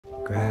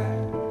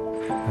regret.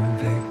 And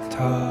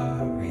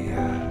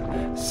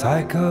Victoria,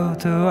 cycle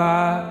to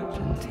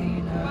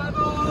Argentina.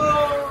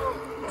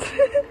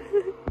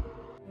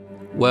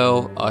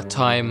 Well, our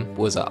time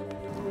was up.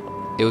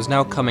 It was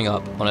now coming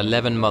up on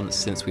 11 months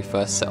since we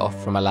first set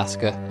off from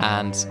Alaska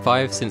and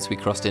 5 since we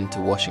crossed into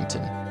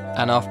Washington.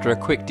 And after a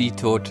quick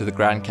detour to the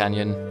Grand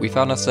Canyon, we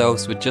found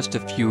ourselves with just a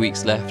few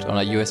weeks left on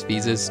our US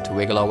visas to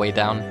wiggle our way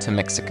down to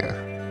Mexico.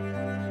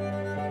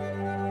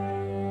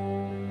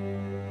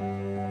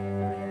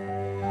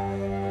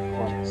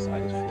 Quite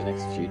excited for the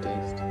next few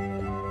days.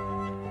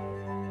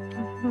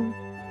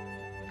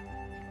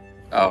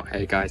 Oh,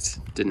 hey guys,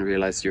 didn't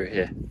realize you were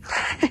here.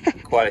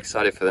 Quite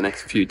excited for the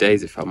next few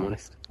days, if I'm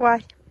honest.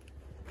 Why?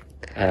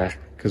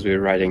 Because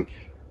we're riding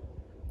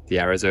the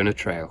Arizona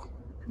Trail.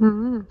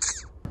 Mm-hmm.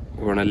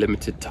 We're on a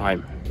limited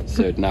time,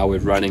 so now we're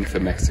running for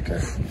Mexico.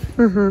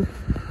 Mm-hmm.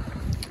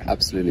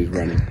 Absolutely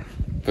running.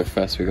 But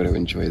first we've got to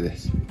enjoy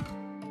this.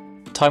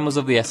 Time was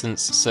of the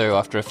essence, so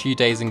after a few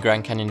days in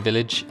Grand Canyon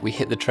Village, we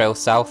hit the trail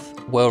south,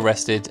 well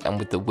rested and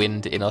with the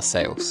wind in our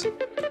sails.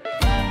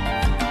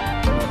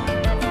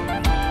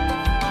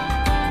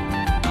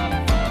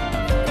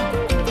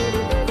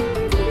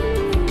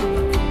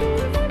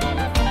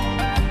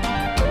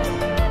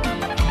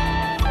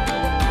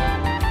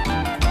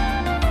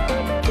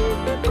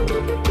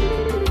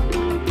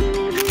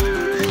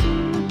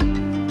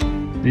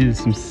 These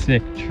are some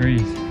sick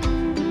trees.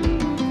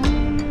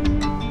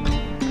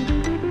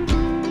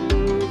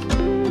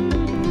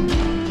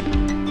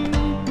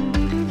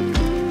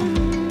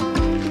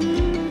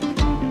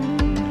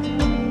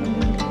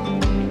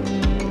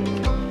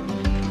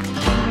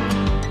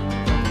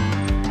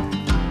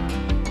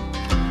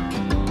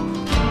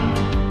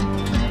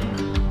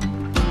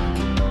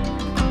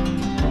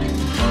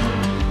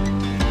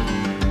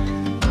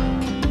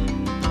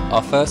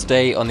 Our first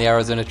day on the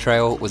Arizona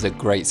Trail was a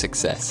great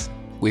success.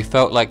 We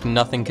felt like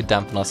nothing could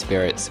dampen our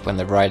spirits when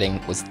the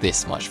riding was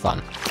this much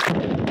fun.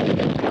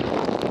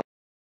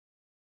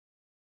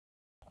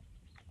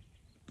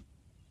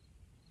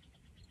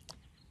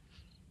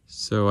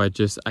 So I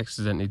just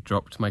accidentally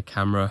dropped my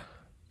camera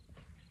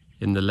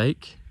in the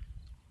lake,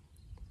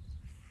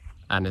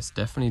 and it's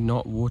definitely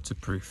not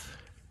waterproof.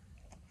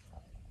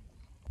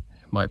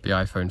 It might be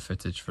iPhone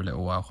footage for a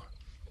little while.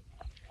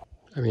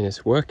 I mean,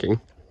 it's working.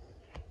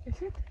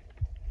 Is it?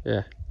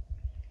 Yeah.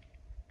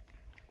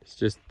 It's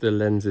just the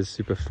lens is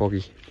super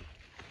foggy.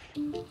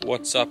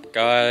 What's up,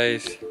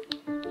 guys?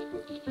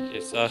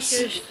 It's us.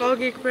 Here's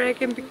Foggy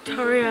Greg and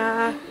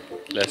Victoria.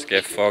 Let's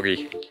get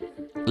foggy.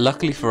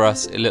 Luckily for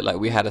us, it looked like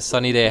we had a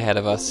sunny day ahead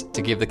of us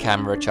to give the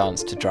camera a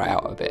chance to dry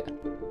out a bit.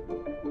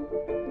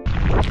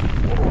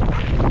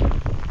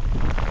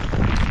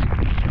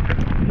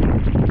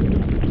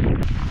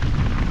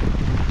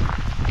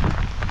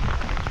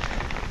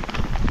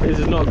 This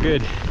is not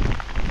good.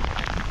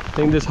 I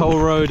think this whole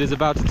road is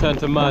about to turn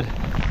to mud.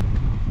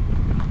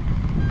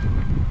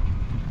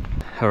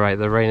 Alright,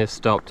 the rain has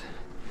stopped.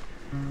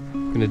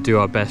 We're going to do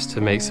our best to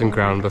make some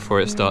ground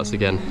before it starts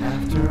again.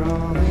 After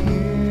all the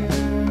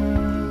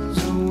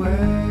years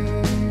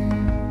away,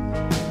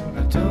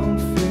 I don't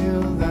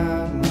feel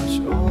that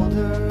much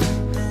older.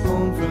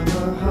 Home for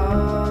the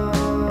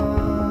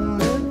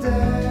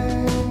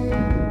holiday,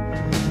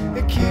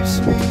 it keeps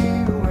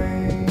me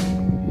awake.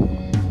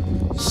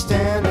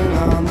 Standing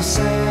on the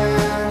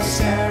sand,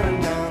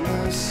 staring down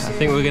the sea. I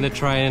think we're going to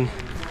try and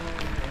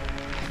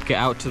get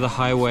out to the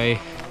highway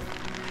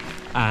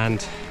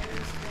and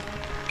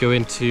go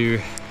into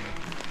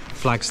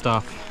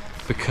Flagstaff,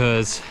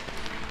 because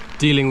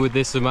dealing with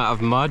this amount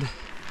of mud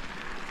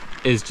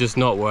is just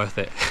not worth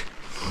it.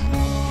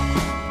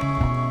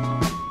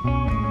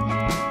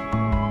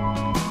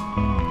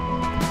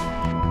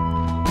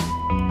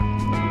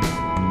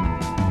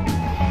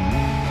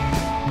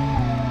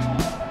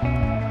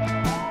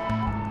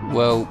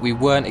 Well, we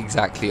weren't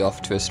exactly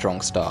off to a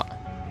strong start,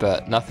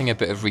 but nothing a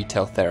bit of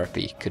retail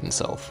therapy couldn't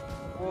solve.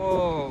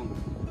 Whoa!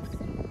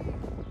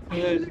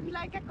 You look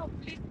like a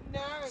complete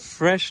nerd.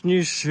 Fresh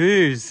new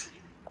shoes!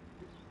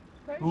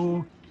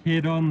 Oh,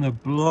 kid on the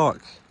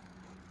block.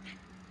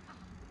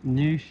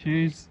 New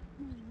shoes,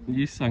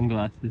 new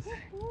sunglasses.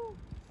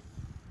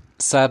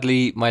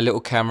 Sadly, my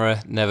little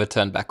camera never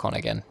turned back on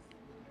again.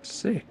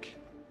 Sick.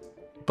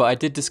 But I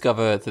did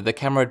discover that the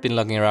camera I'd been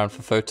lugging around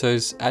for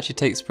photos actually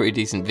takes pretty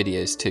decent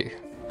videos too.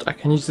 I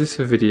can use this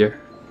for video.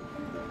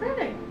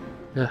 Really?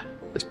 Yeah,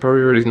 it's probably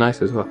really nice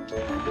as well.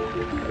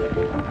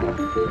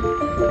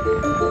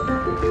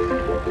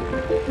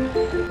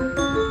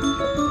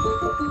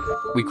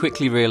 We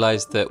quickly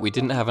realised that we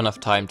didn't have enough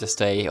time to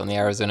stay on the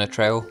Arizona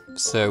Trail,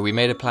 so we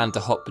made a plan to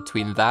hop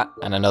between that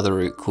and another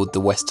route called the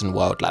Western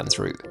Wildlands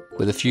route,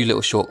 with a few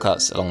little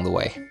shortcuts along the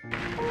way.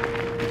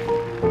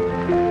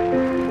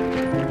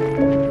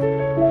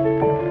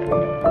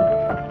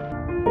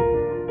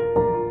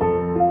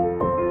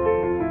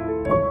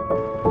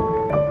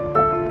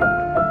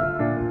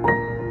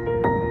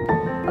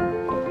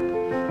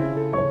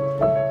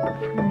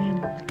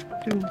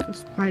 There's a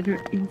spider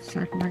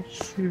inside my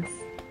shoes.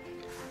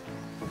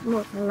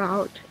 Not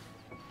allowed.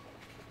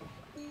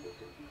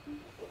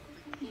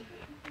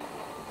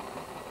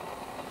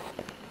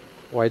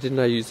 Why didn't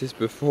I use this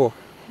before?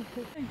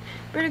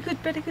 Very good,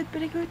 very good,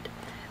 very good.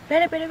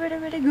 Very, very, very,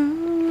 very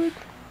good.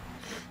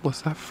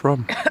 What's that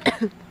from?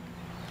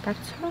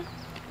 That's all.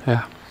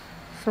 Yeah.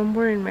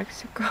 Somewhere in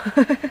Mexico.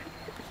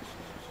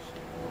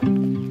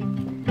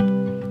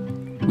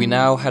 We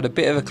now had a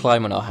bit of a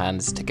climb on our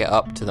hands to get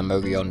up to the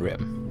McCahon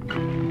rim.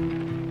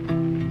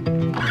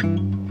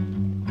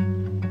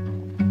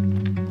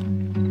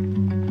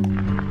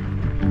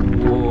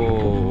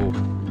 Whoa.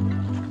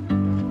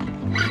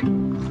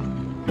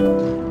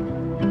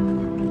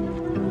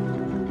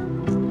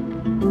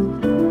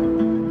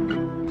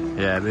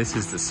 Yeah, this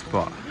is the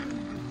spot.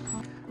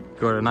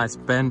 Got a nice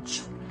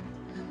bench,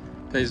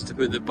 places to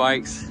put the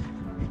bikes,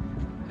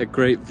 a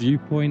great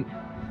viewpoint.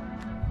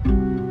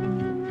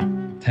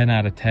 10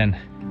 out of 10.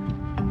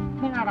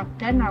 10 out of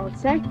 10, I would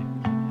say.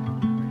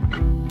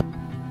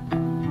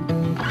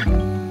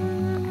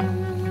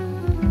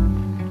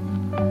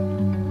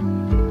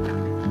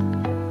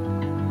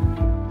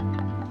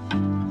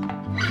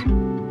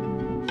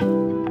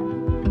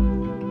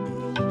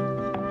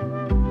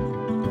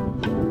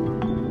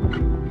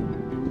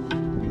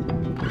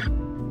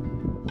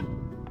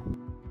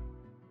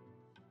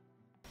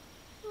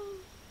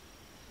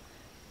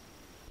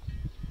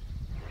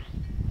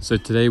 So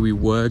today we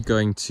were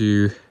going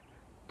to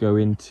go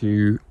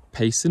into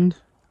Payson,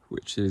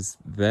 which is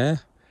there,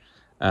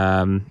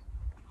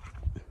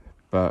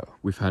 but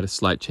we've had a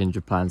slight change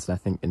of plans, and I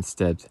think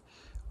instead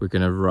we're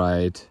going to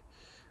ride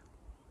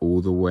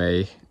all the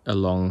way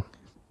along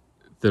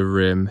the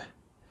rim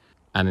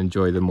and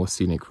enjoy the more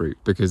scenic route,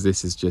 because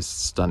this is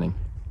just stunning.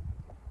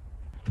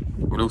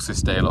 We'll also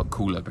stay a lot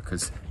cooler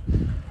because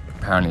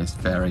apparently it's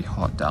very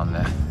hot down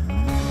there.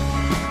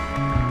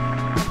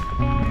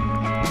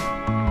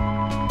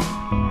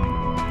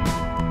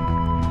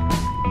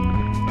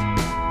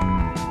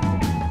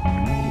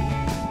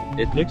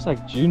 It looks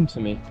like June to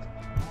me.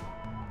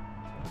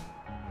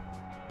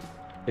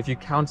 If you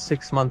count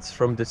 6 months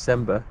from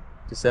December,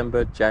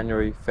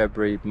 January,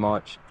 February,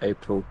 March,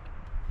 April,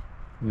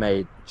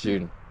 May,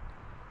 June.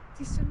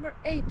 December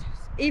 8th.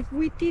 If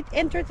we did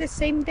enter the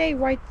same day,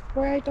 why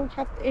I don't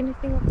have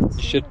anything of this?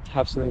 You should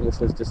have something that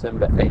says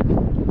December 8th.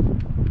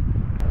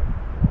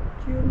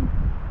 June.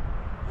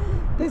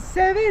 The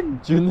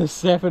 7th! June the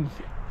 7th.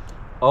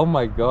 Oh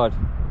my god.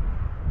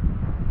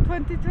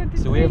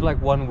 2023. So we have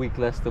like 1 week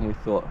less than we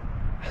thought.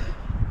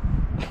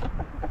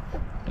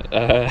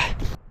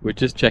 We're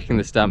just checking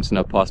the stamps in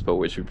our passport,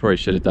 which we probably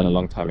should have done a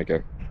long time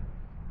ago.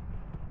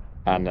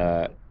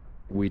 And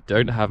we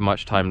don't have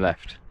much time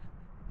left.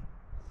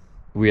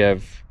 We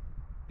have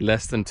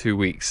less than 2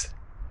 weeks.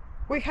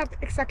 We have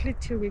exactly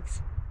 2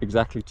 weeks.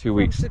 Exactly 2 From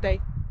weeks.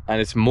 today.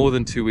 And it's more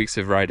than 2 weeks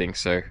of riding,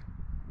 so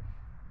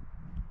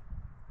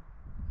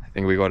I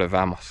think we got it,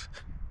 vamos.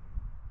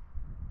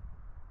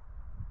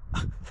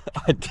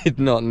 I did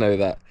not know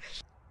that.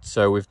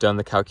 So we've done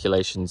the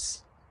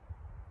calculations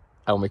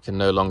and we can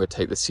no longer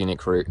take the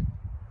scenic route.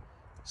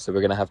 So we're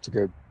going to have to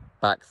go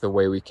back the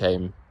way we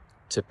came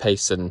to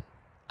Payson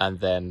and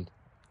then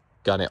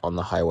gun it on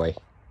the highway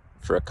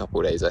for a couple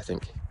of days, I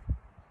think.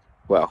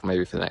 Well,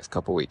 maybe for the next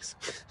couple of weeks.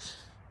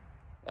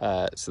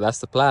 So that's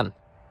the plan.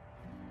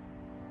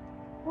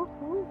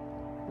 Woohoo.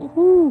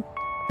 Woohoo!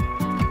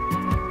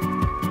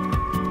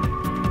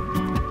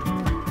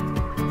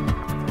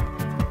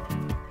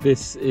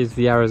 This is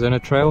the Arizona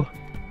Trail,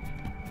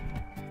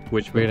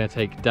 which we're going to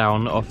take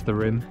down off the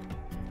rim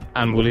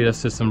and will lead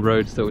us to some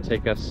roads that will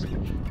take us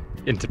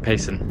into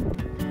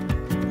Payson.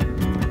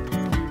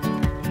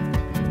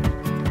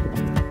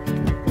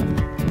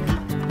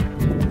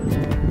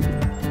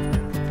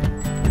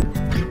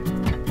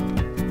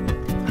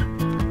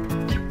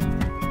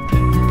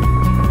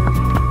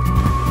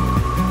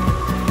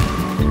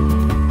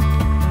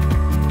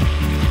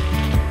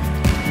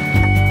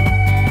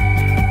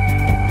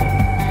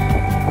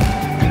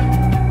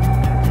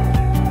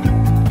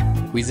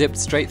 We zipped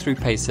straight through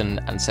Payson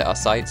and set our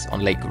sights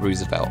on Lake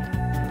Roosevelt.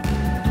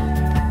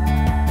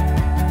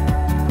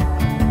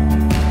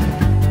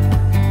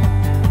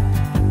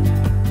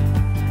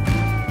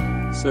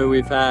 So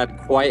we've had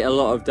quite a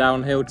lot of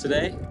downhill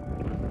today,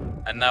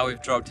 and now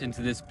we've dropped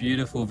into this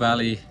beautiful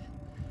valley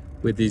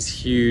with these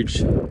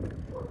huge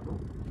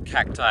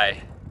cacti,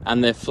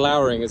 and they're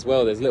flowering as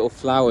well. There's little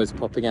flowers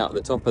popping out at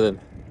the top of them.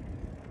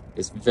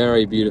 It's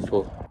very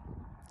beautiful.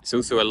 It's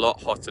also a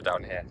lot hotter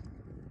down here,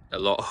 a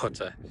lot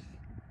hotter.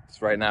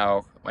 So right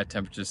now my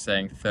temperature is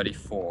saying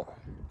 34,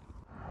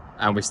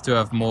 and we still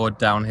have more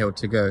downhill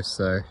to go,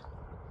 so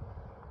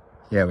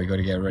yeah, we got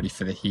to get ready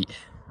for the heat.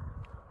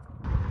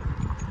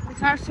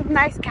 These are some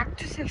nice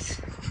cactuses.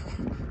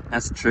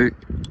 That's true.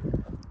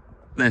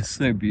 They're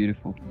so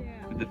beautiful.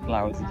 Yeah. With the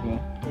flowers as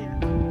well. Yeah.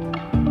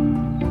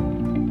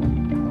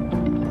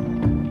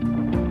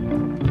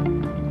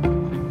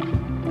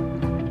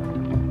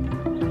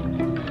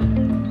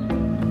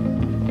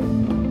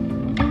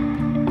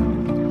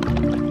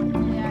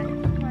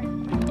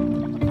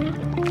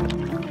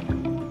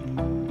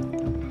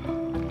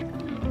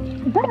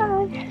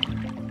 Bye.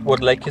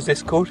 What lake is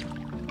this called?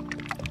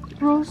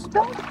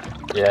 Roosevelt?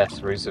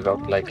 Yes,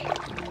 Roosevelt Lake.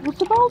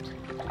 Roosevelt?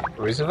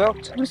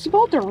 Roosevelt?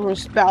 Roosevelt or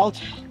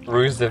Roosevelt?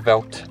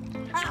 Roosevelt.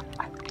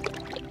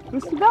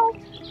 Roosevelt?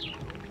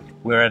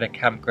 We're at a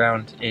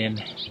campground in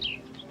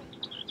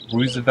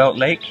Roosevelt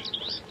Lake,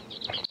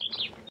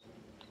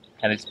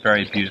 and it's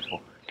very beautiful.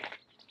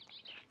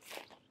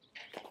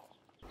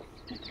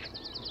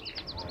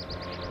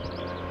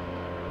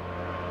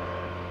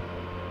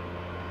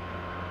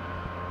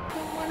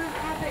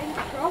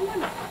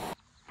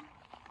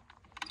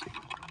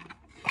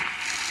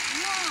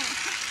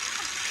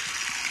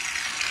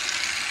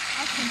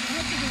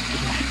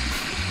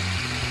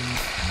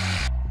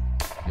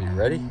 Are you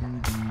ready?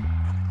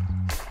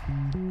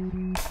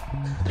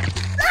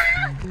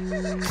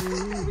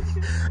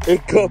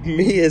 It got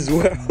me as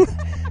well.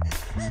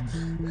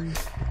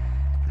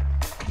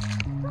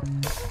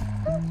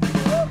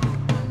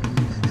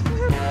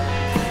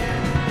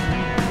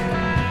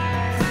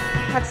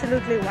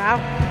 Absolutely wow.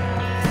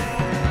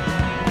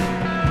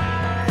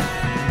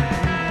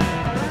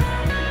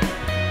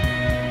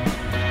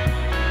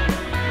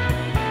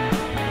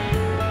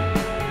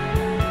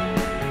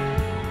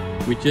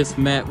 We just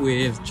met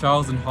with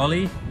Charles and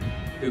Holly,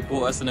 who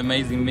bought us an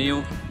amazing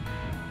meal.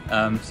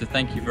 So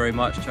thank you very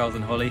much, Charles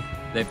and Holly.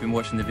 They've been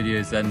watching the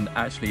videos, and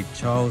actually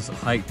Charles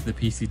hiked the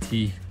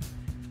PCT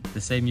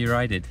the same year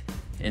I did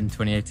in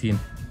 2018.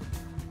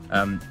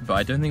 But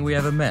I don't think we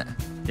ever met.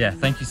 Yeah,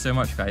 thank you so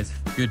much guys.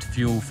 Good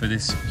fuel for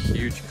this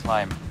huge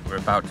climb we're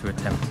about to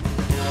attempt.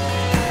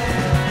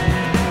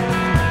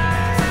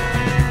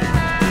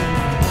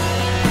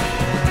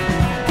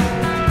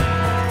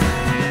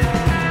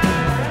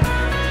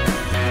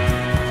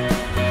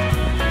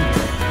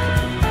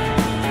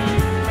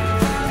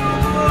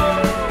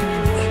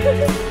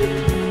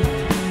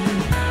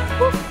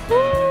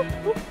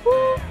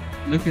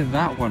 Look at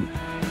that one.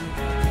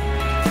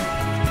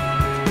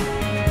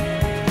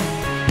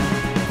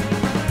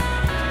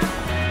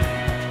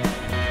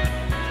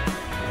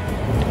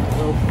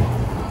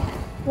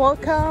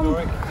 Welcome.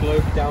 Historic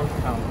Globe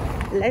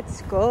downtown.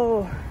 Let's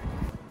go.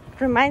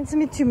 Reminds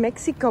me to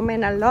Mexico,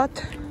 man, a lot.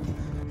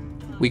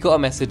 We got a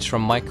message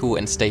from Michael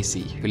and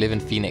Stacy, who live in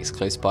Phoenix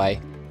close by,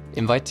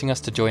 inviting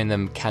us to join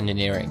them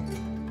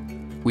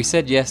canyoneering. We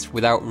said yes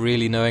without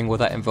really knowing what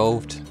that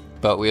involved,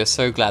 but we are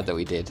so glad that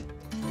we did.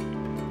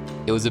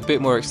 It was a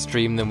bit more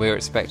extreme than we were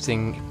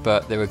expecting,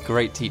 but they were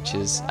great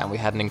teachers and we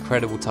had an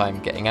incredible time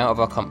getting out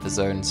of our comfort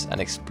zones and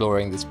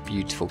exploring this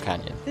beautiful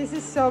canyon. This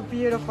is so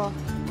beautiful.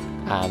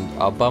 And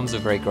our bums are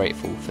very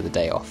grateful for the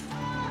day off.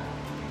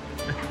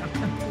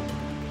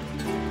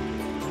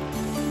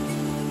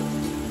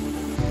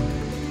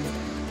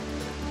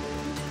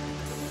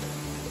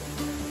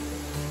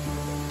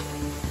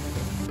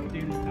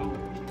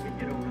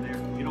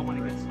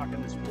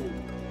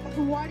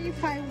 What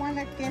if I want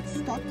to get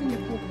stuck in the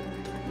pool?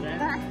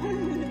 Yeah.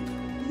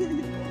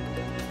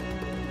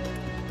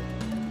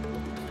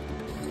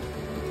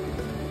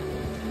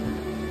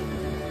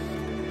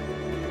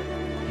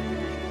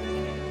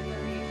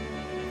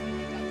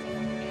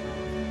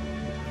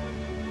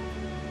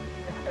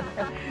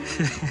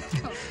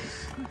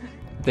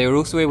 They were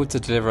also able to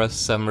deliver us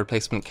some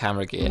replacement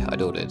camera gear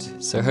I'd ordered,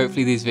 so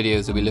hopefully these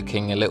videos will be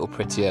looking a little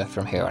prettier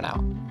from here on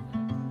out.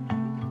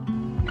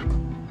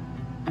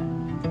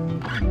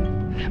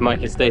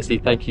 Mike and Stacey,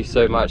 thank you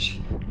so much.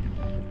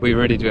 We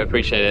really do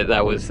appreciate it.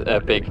 That was a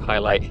big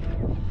highlight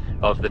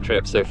of the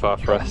trip so far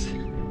for us.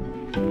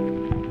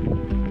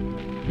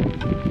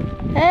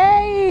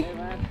 Hey!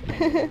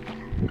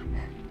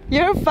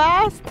 You're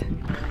fast!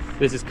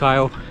 This is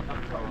Kyle.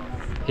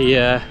 He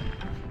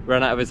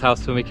ran out of his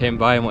house when we came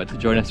by and wanted to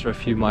join us for a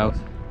few miles.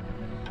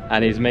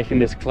 And he's making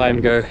this climb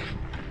go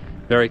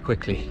very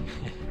quickly.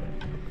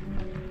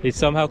 He's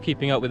somehow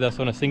keeping up with us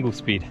on a single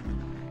speed,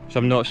 which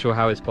I'm not sure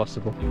how is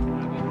possible.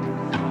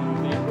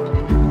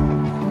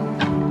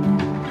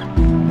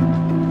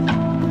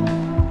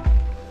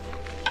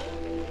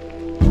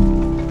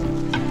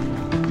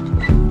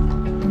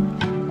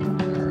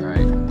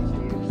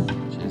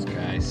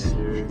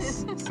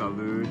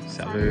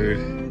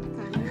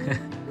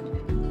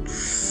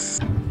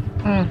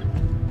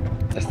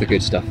 That's the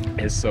good stuff.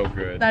 It's so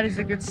good. That is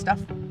the good stuff.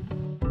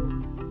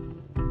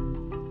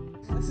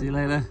 See you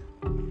later.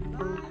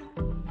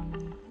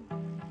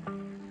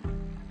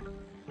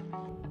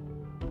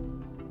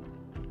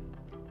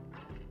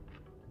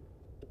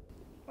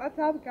 What's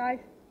up, guys?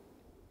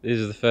 This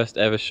is the first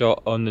ever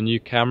shot on the new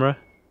camera.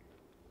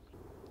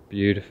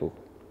 Beautiful.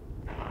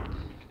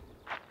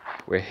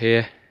 We're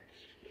here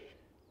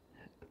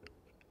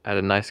at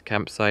a nice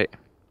campsite.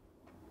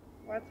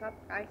 What's up,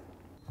 guys?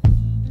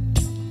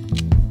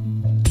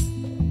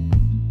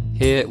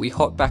 Here we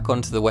hop back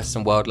onto the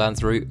Western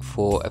Wildlands route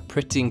for a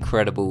pretty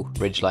incredible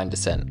ridgeline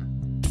descent.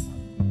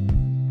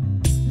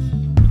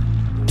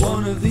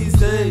 One of these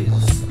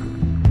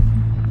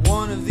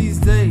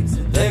days,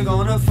 they're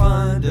gonna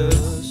find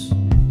us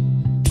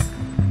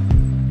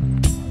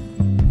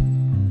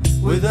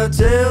with our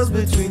tails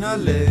between our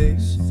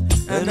legs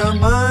and our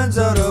minds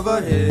out of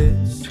our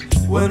heads.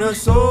 When our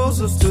souls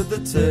have stood the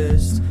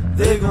test,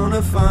 they're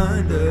gonna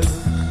find us.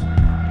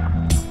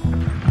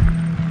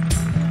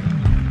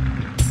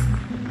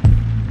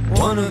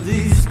 One of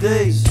these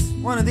days,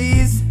 one of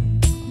these,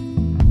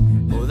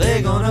 oh,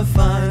 they're gonna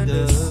find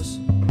us.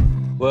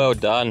 Well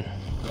done.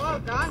 Well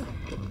done.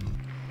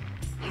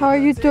 How are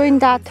you doing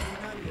that?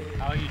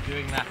 How are you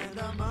doing that?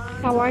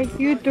 How are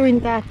you doing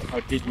that? How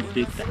did you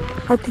do that?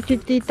 How did you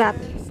do that?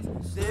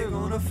 They're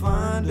gonna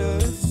find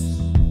us.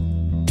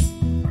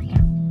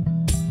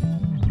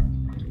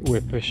 We're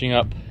pushing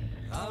up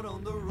Out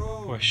on the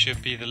road, what should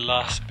be the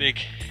last big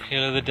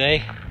hill of the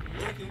day,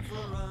 looking for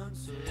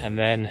answers. and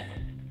then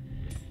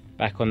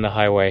back on the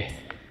highway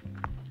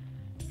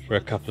for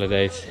a couple of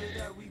days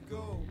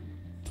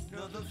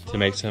to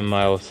make some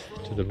miles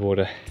to the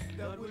border.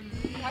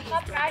 What's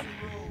up, guys?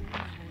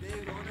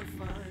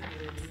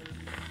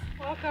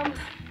 Welcome.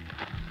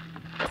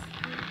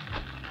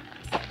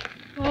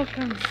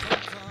 Welcome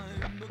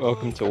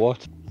Welcome to what?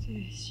 to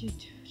this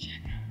YouTube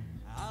channel.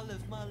 I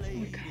left my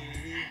lady.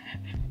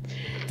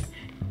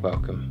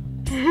 Welcome.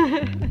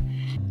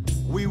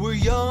 We were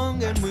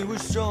young and we were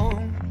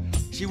strong.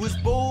 She was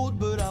bold,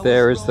 but I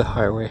There was is the wrong.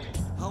 highway.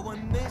 How I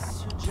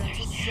miss her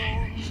gentle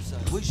songs.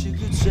 I wish you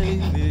could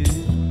save me.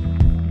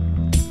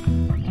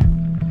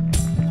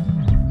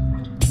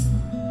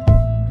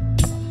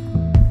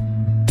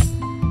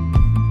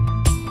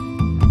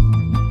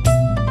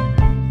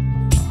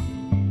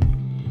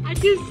 I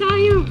just saw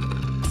you.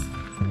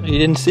 You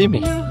didn't see me.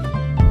 No.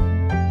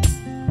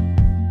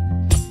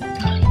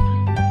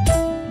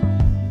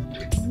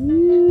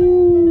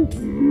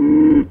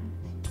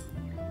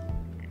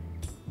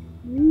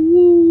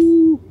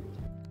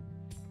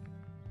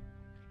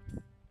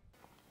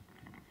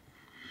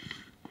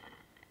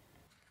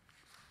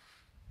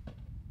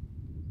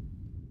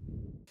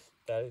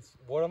 That is.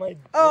 What am I?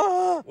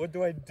 Oh, What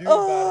do I do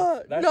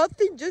oh,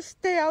 nothing. Just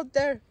stay out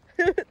there.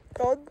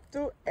 Don't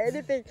do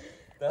anything.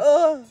 That's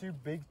Oh. too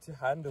big to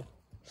handle.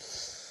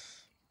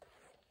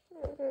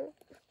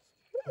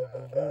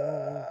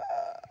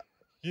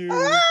 You.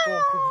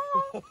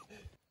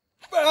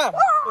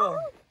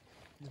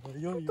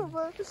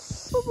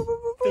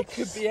 They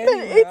could be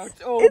anywhere.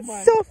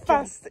 It's so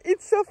fast.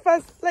 It's so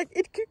fast. Like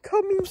it could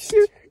come in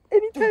here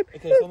anytime.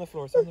 Okay, it's on the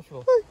floor. It's on the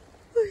floor.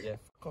 Yeah,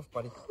 fuck off,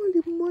 buddy.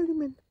 Holy moly,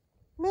 man.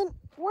 Man,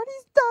 what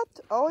is that?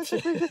 Oh, it's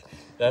a cricket.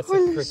 That's a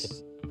Holy cricket.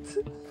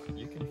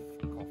 You can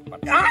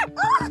fuck off,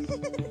 buddy.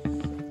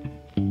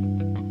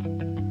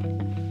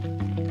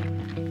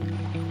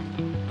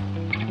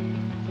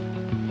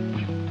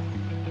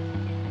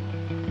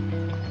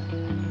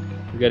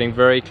 We're getting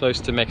very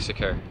close to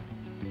Mexico.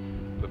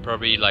 We're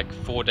probably like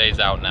 4 days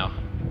out now.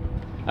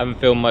 I haven't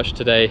filmed much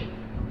today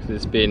because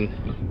it's been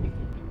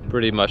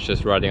pretty much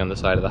just riding on the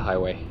side of the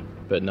highway,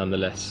 but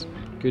nonetheless,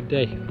 good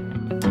day.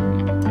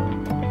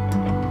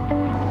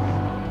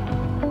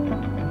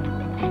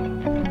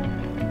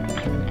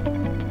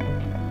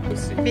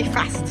 Be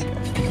fast.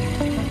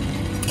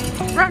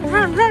 Run,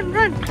 run, run,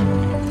 run.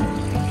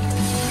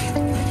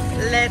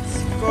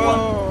 Let's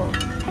go.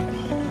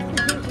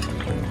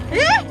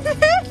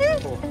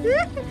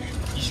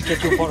 You should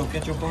get your bottle,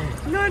 get your bottle.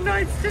 No, no,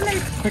 it's too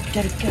late. Quick,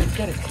 get it, get it,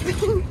 get it.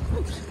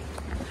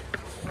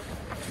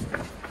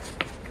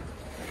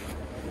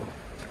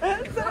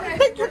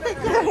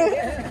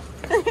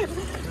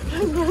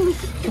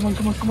 Come on,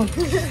 come on, come on.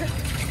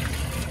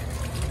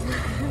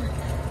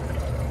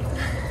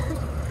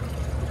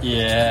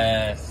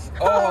 Yes.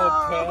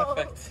 Oh,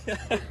 perfect.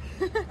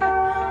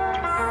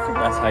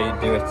 That's how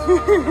you do it.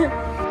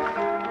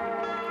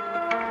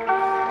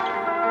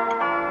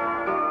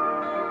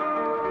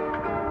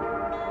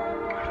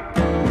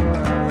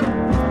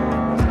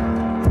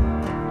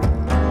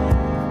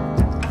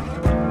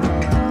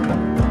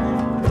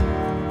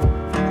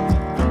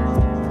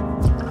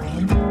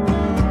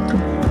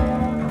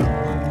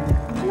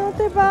 No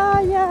te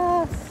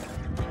vayas.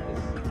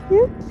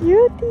 You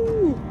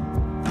cutie.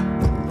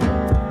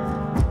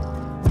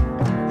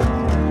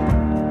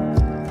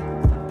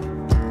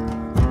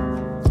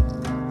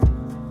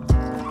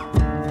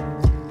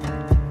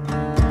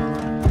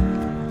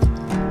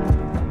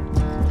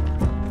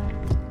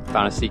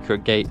 Found a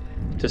secret gate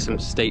to some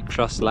state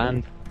trust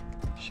land.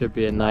 Should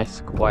be a nice,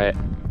 quiet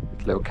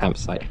little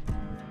campsite.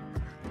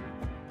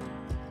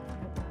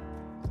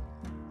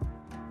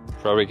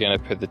 Probably gonna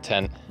put the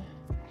tent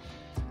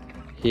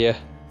here.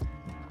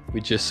 We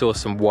just saw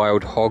some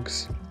wild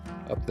hogs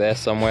up there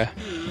somewhere.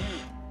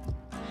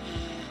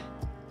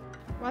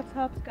 What's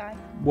up, guys?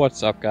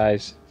 What's up,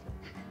 guys?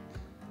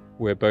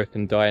 We're both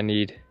in dire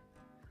need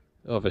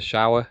of a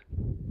shower.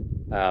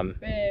 Very good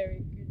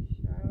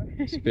shower.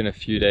 It's been a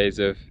few days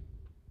of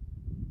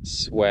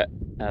sweat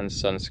and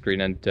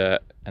sunscreen and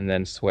dirt, and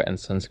then sweat and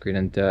sunscreen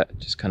and dirt,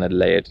 just kind of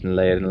layered and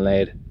layered and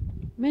layered.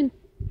 Man,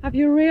 have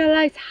you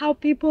realized how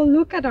people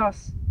look at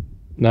us?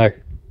 No.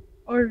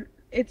 Or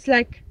it's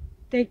like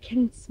they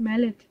can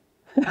smell it.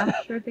 I'm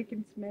sure they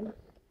can smell it.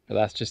 But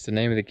that's just the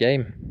name of the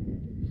game.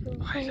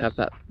 I have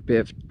that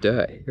bit of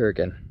dirt here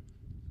again.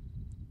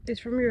 It's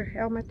from your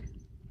helmet.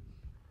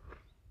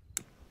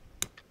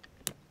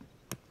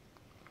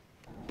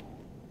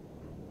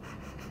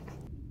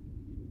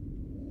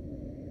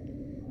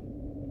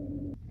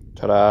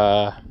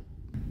 Ta-da!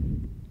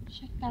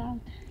 Check that out.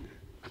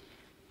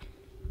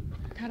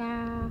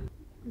 Ta-da!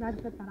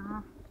 That's the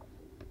ta-da.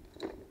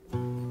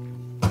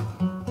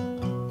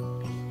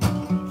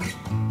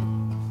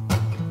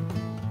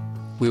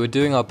 We were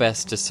doing our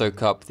best to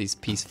soak up these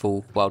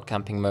peaceful wild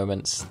camping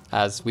moments,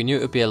 as we knew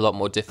it would be a lot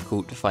more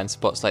difficult to find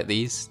spots like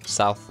these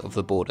south of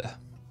the border.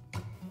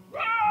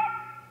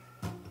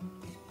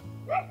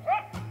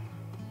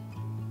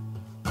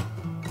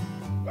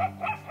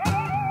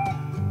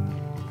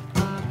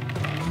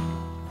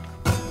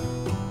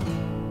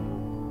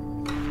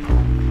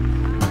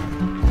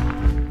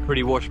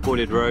 Pretty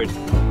washboarded road.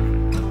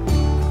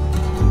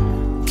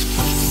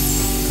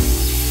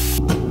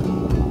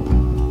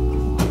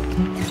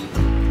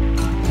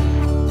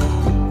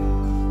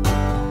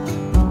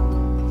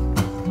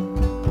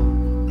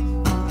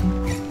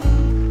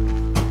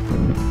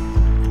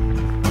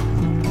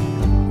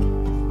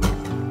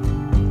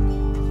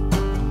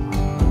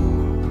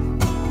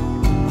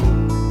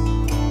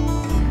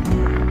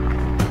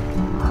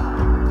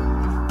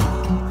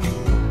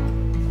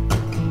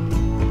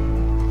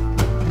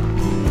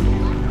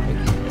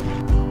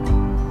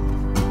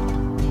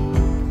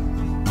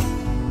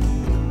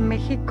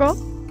 México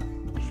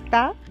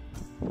está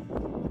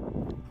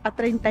a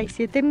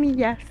 37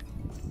 millas.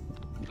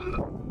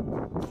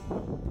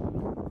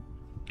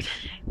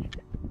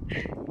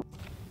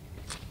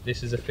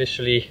 This is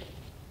officially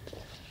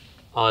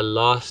our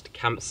last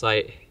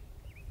campsite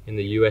in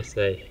the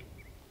USA,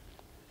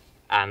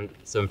 and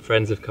some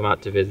friends have come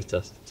out to visit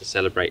us to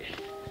celebrate.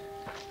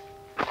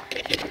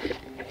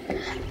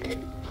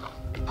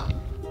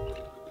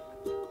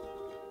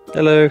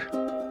 Hello.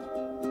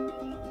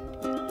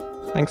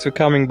 Thanks for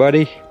coming,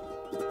 buddy.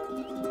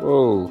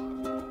 Whoa.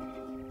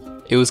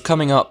 It was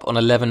coming up on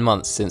 11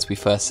 months since we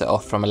first set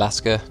off from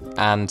Alaska,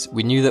 and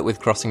we knew that with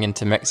crossing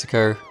into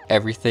Mexico,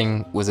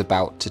 everything was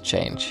about to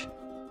change.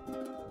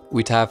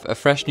 We'd have a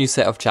fresh new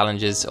set of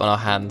challenges on our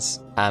hands,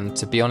 and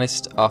to be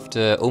honest,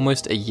 after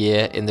almost a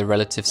year in the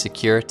relative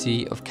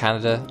security of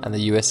Canada and the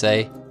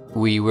USA,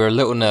 we were a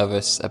little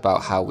nervous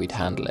about how we'd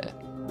handle it.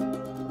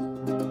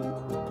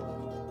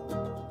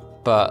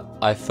 But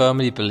I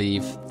firmly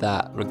believe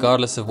that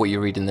regardless of what you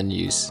read in the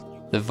news,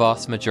 the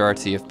vast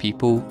majority of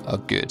people are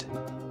good.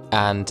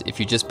 And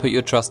if you just put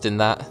your trust in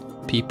that,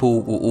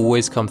 people will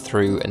always come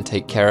through and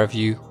take care of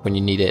you when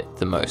you need it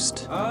the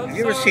most. Have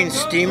you ever seen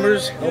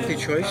steamers? Healthy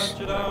choice.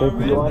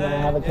 If you want to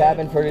have a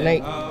cabin for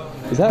tonight.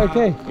 Is that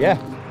okay? Yeah.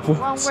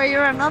 One way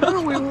or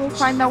another, we will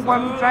find a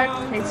warm dry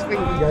place for you.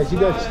 Guys, you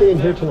guys stay in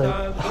here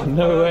tonight.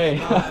 No way.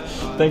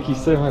 Thank you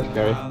so much,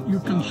 Gary. You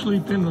can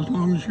sleep in as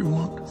long as you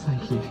want.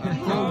 Thank you.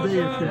 All day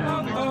if you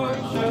have.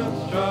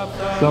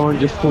 Someone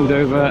just pulled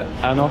over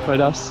and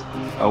offered us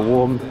a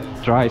warm,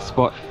 dry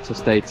spot to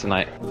stay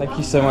tonight. Thank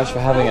you so much for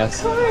having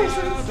us.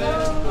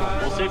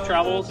 Well, safe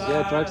travels.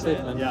 Yeah, drive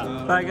safe, man.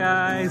 Yeah. Bye,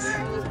 guys.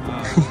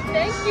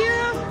 Thank you!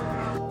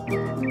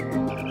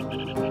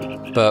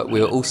 But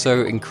we were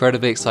also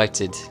incredibly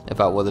excited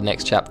about what the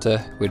next chapter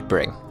would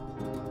bring.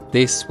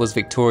 This was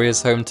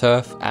Victoria's home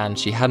turf, and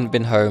she hadn't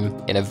been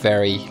home in a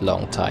very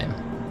long time.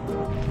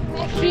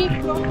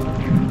 Mexico,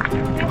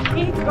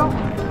 Mexico,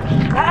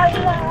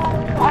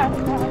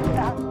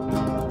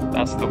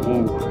 That's the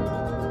wall.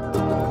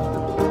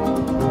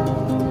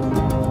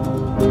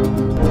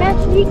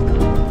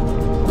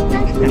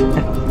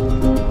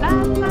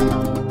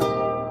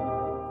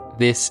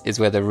 This is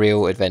where the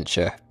real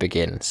adventure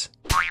begins.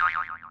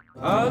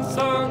 A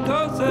song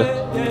goes it,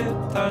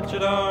 touch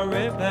it or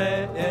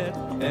replay it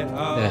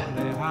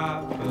only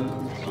happens.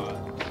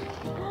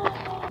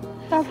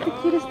 That's the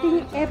cutest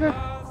thing ever.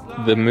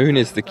 The moon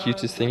is the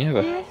cutest thing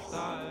ever. Yes.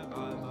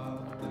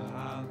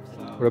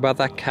 What about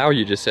that cow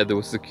you just said that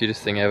was the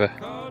cutest thing ever?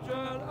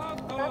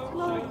 That's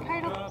another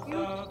kind of cute.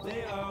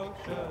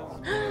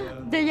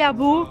 Deja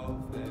vu.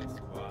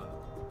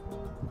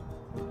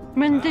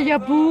 Men deja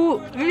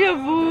vu. Deja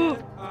vu.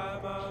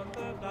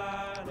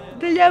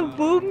 Deja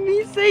vu,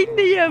 me saying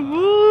deja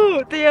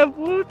vu. Deja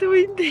vu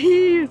doing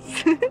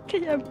this.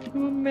 Deja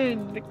vu,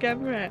 man. The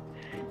camera.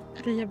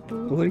 Deja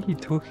vu. What are you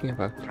talking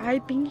about?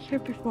 I've been here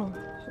before.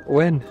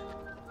 When?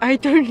 I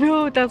don't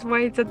know. That's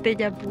why it's a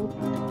deja vu.